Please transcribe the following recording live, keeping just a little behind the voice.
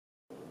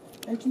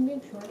I can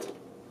make short.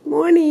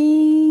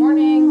 Morning!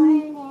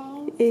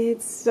 Morning!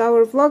 It's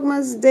our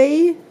Vlogmas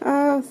day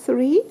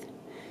 3.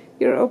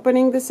 You're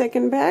opening the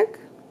second bag.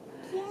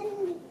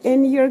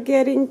 And you're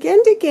getting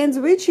candy canes,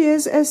 which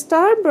is a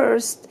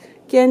Starburst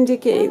candy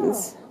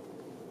canes.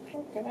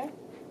 Oh.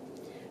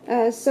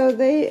 Okay. So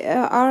they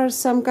are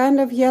some kind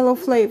of yellow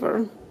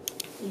flavor.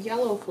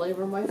 Yellow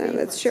flavor, my favorite.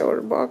 Let's show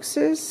our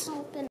boxes.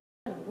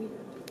 Weird.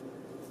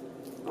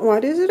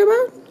 What is it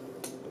about?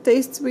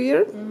 Tastes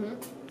weird? Mm-hmm.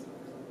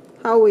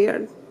 How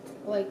weird?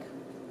 Like,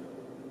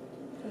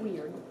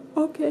 weird.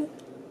 Okay.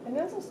 And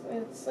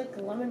it's like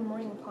lemon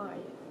meringue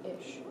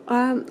pie-ish.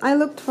 I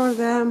looked for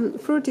the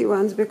fruity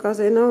ones because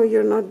I know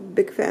you're not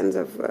big fans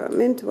of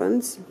mint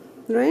ones,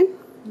 right?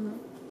 Mm-hmm.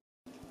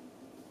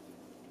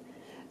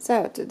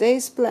 So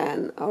today's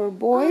plan, our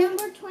boy.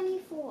 Number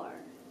 24.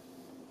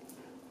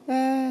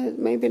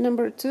 Maybe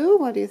number 2.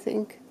 What do you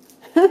think?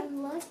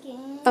 I'm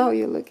looking. Oh,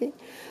 you're looking.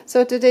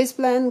 So today's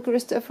plan,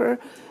 Christopher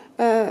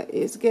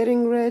is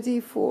getting ready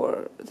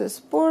for the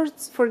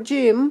sports, for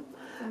gym,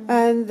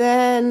 and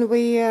then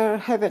we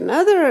have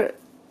another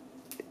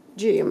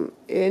gym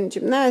in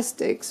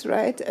gymnastics,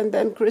 right? And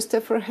then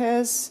Christopher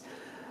has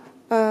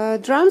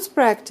drums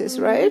practice,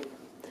 right?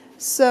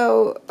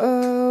 So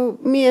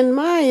me and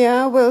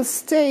Maya will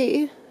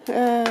stay.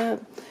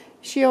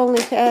 She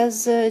only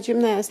has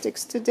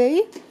gymnastics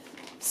today,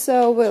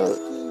 so we'll.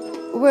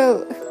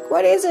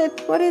 What is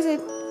it? What is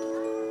it?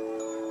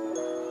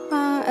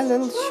 A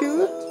little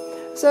shoe.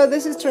 So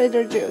this is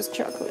Trader Joe's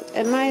chocolate,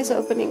 and Maya's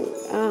opening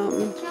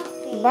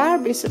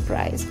Barbie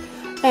surprise.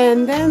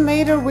 And then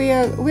later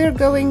we're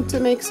going to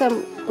make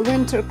some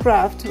winter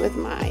craft with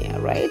Maya,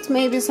 right?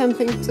 Maybe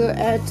something to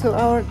add to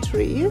our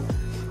tree,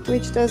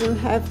 which doesn't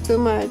have too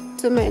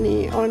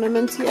many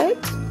ornaments yet.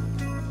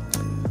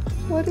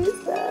 What is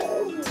that?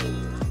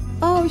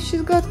 Oh,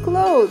 she's got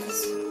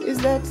clothes. Is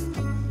that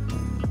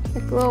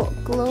a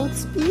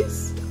clothes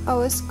piece?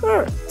 Oh, a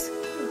skirt.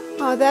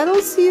 Oh,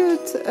 that'll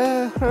suit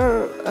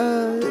her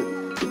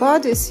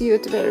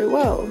bodysuit very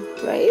well,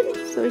 right?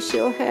 So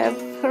she'll have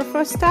her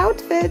first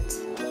outfit.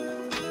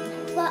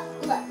 But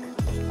look,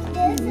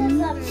 this is a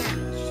match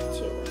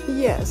too.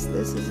 Yes,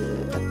 this is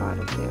a part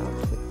of the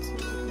outfit too.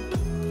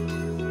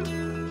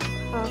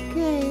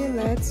 Okay,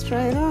 let's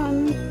try it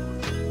on.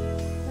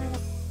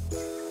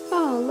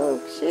 Oh,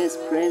 look, she's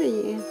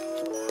pretty.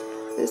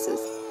 This is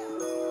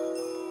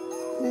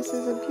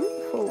a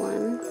beautiful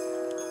one.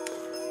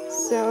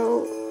 So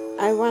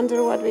I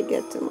wonder what we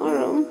get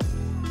tomorrow,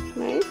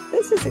 right?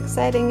 This is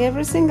exciting.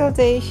 Every single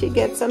day she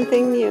gets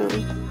something new.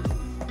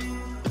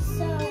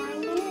 So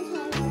I'm gonna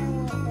tell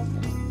you what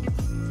this is.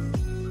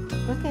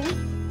 Okay.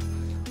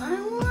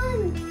 I'm on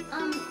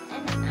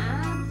an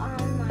app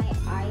on my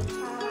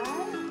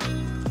iPad.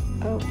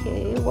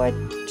 Okay.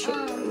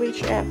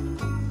 Which app?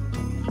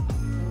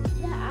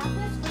 The app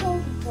is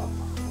called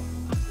Books.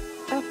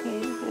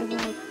 Okay, I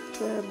like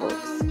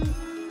books.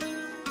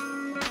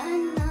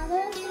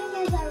 Another thing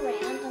is a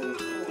random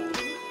tool.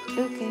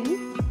 Okay.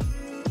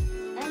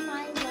 And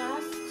my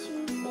last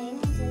 2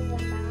 things is a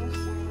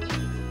mouse and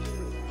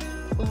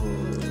Oh,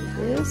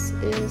 this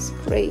is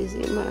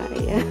crazy,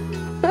 Maya.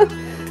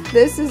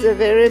 This is a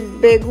very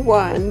big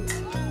one.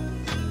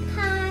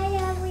 Hi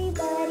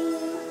everybody.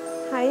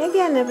 Hi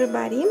again,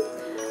 everybody.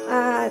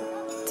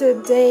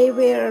 Today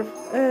we're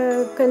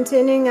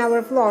continuing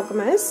our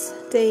Vlogmas,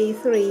 day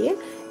 3,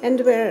 and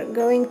we're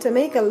going to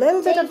make a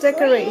little bit of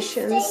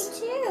decorations.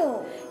 Day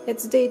 2.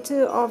 It's day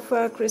 2 of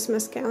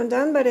Christmas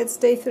countdown, but it's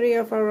day 3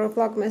 of our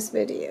Vlogmas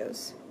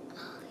videos.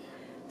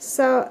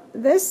 So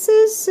this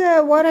is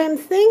what I'm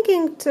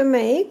thinking to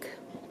make.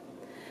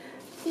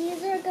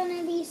 These are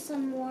gonna be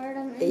some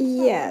ornaments.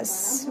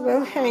 Yes,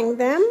 we'll hang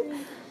them.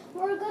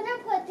 We're gonna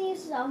put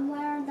these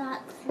somewhere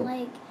that's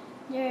like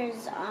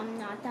there's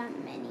not that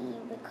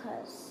many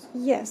because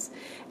Yes,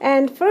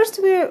 and first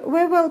we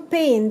will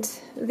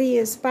paint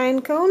these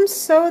pine cones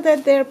so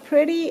that they're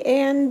pretty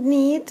and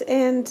neat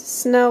and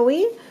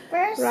snowy.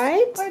 first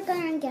right? We're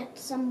gonna get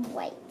some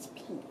white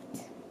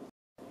paint.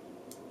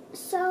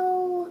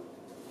 So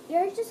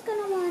you're just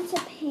gonna want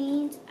to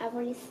paint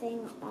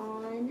everything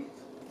on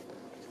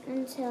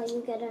until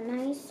you get a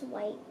nice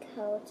white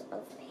coat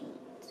of paint.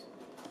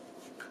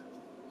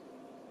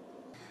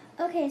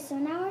 Okay, so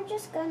now we're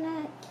just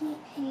gonna keep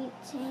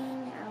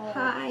painting our...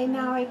 Hi,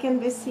 now I can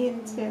be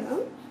seen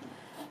too.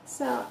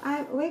 So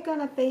we're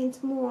gonna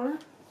paint more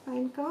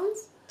pine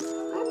cones.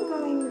 I'm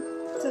going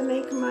to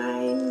make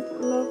mine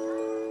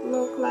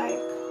look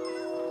like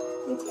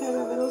it has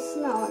a little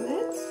snow on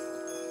it,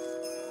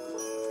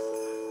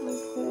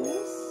 like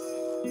this.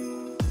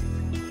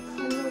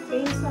 And we'll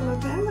paint some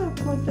of them. We'll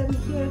put them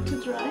here to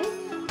dry,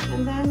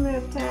 and then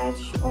we'll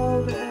attach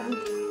all the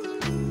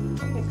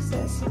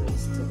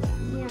accessories to them.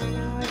 Yeah,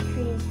 now our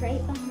tree is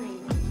right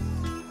behind us.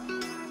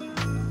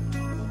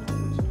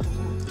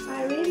 I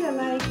really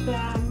like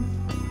the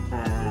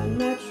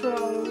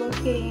natural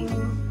looking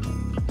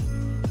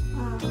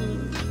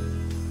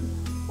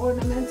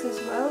ornaments as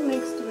well,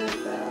 mixed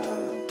with the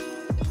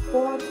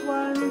board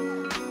one.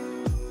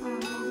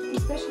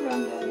 Especially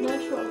from the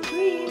natural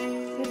tree,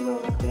 it will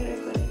look very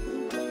good.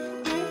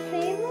 My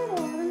favorite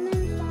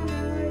ornaments on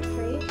our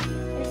tree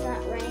is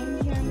that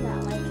reindeer and that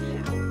like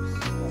house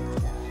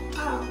with the.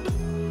 Oh,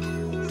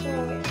 so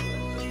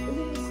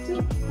these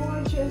two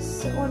gorgeous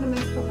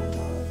ornaments from the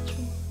Dollar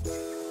Tree.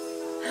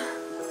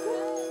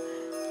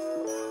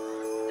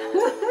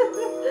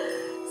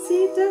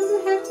 See, it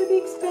doesn't have to be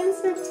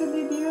expensive to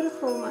be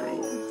beautiful, Maya,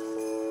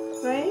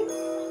 right?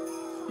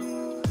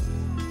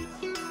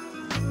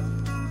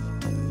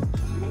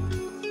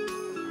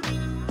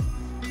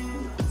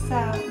 So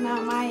now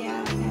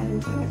Maya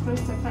and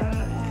Christopher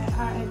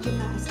are at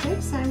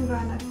gymnastics. I'm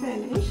gonna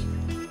finish.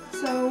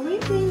 So we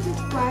painted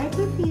quite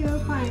a few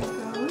pine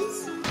cones,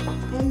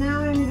 and now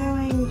I'm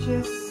going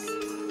just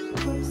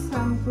put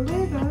some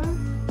glitter.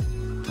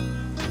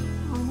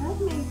 Oh, that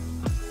makes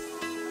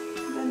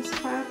them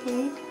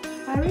sparkly.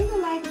 I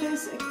really like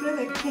this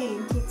acrylic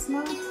paint. It's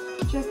not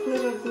just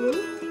glitter glue.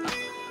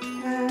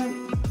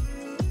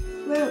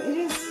 Well, it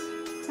is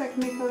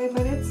technically,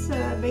 but it's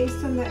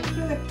based on the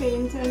acrylic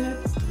paint, and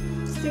it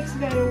sticks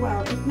very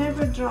well. It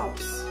never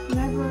drops.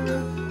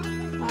 Never.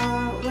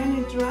 When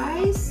it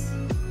dries,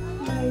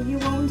 you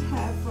won't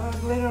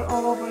have glitter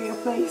all over your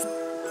place.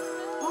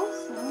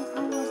 Also,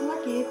 I was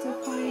lucky to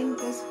find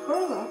this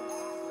burlap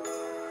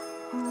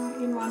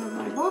in one of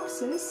my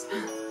boxes.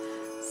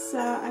 So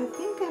I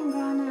think I'm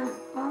gonna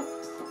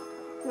opt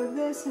for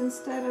this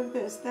instead of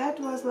this. That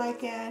was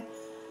like a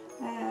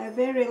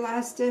very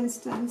last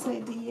instance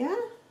idea,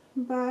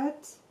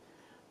 but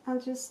I'll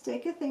just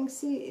take a thing.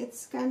 See,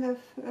 it's kind of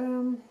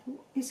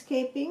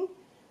escaping,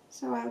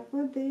 so I'll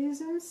put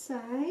these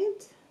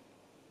inside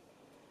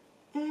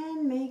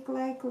and make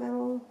like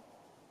little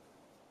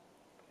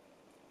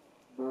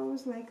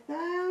bows like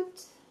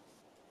that.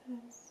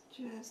 Let's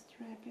just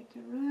wrap it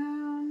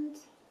around.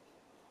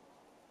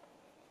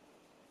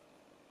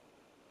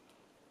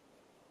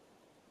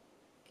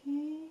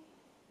 Okay,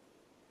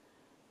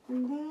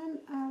 and then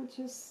I'll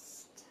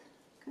just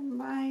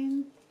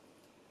combine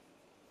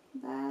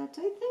that.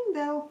 I think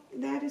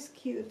that is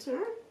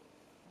cuter.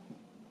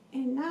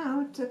 And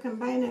now to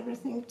combine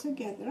everything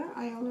together,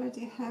 I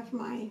already have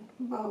my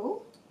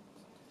bow.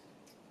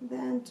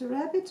 Then to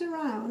wrap it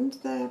around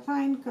the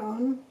pine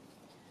cone,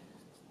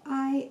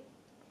 I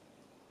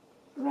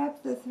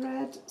wrap the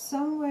thread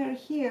somewhere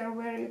here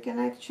where you can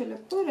actually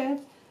put it,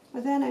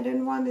 but then I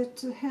didn't want it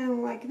to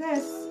hang like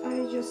this.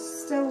 I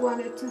just still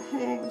want it to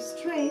hang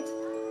straight,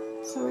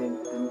 so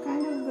I'm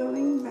kind of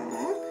going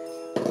back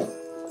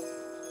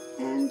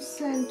and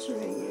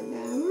centering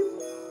them.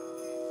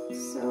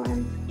 So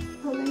I'm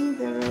pulling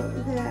the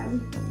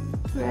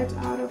thread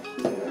out of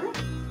here,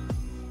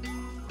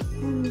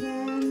 and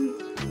then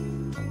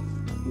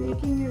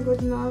making a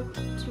good knot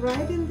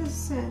right in the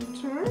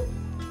center,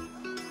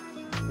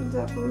 a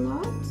double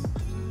knot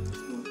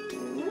like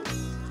this.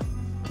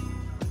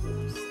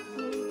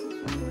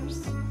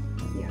 Oops,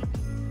 yeah.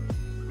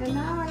 And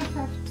now I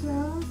have to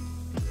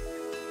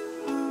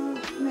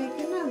make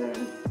another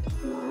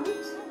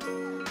knot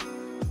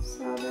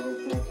so that it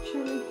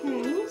actually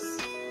hangs.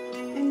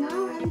 And now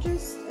I'm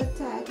just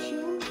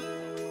attaching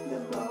the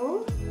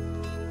bow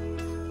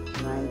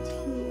right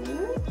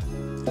here.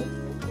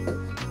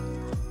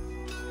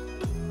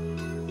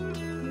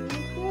 Here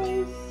it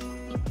goes.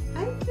 I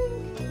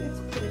think it's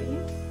pretty.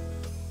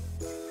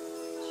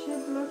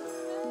 Should look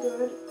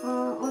good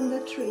on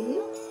the tree.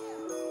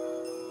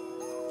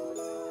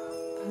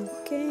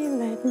 Okay,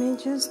 let me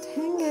just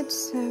hang it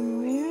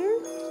somewhere.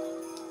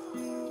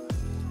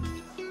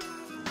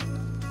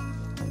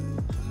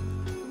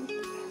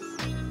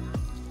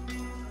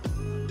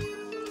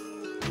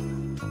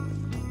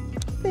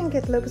 I think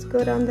it looks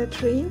good on the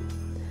tree,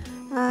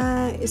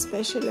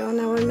 especially on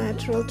our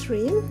natural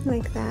tree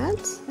like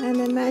that, and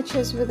it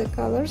matches with the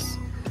colors.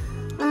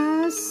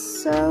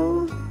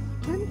 So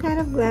I'm kind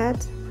of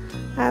glad.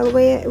 I'll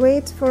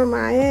wait for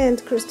Maya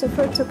and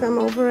Christopher to come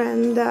over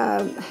and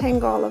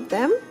hang all of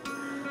them.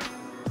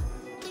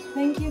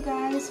 Thank you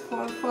guys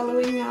for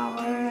following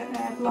our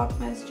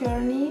Vlogmas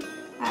journey.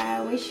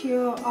 I wish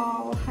you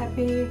all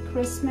happy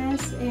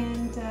Christmas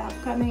and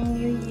upcoming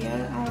New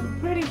Year. I'm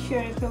pretty sure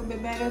it will be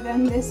better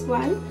than this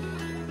one.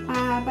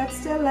 But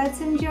still, let's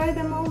enjoy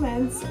the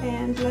moments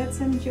and let's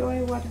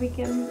enjoy what we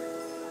can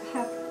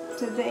have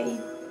today.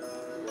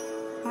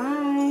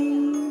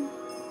 Bye!